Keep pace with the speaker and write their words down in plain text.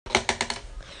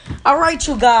Alright,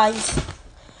 you guys.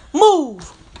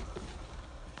 Move.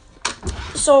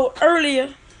 So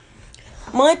earlier,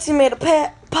 my auntie made a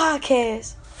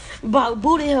podcast about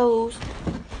booty holes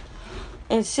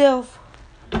and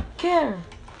self-care.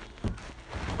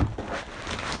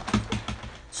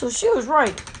 So she was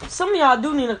right. Some of y'all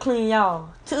do need to clean y'all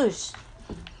tush.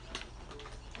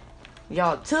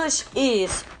 Y'all tush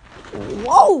is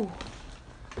whoa.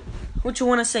 What you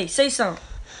wanna say? Say something.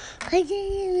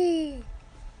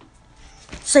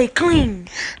 Say clean.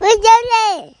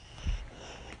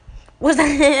 What's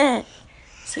that?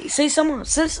 Say something.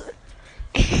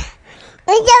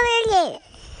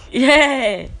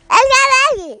 Yeah.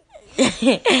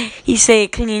 He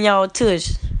said clean y'all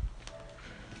tush.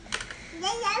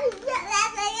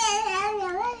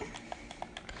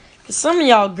 Some of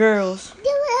y'all girls,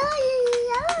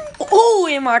 ooh,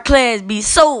 in my class be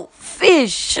so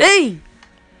fishy.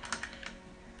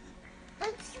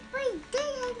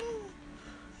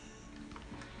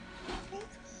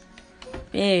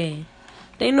 Yeah,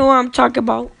 they know what I'm talking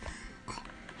about.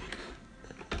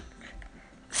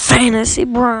 Fantasy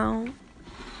Brown,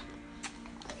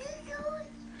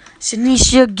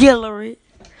 Shanisha Guillory,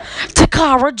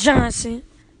 Takara Johnson,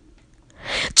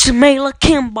 Jamila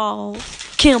Kimball,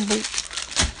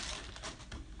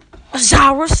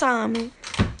 Zara Simon,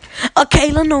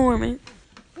 Akayla Norman,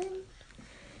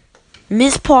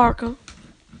 Miss Parker,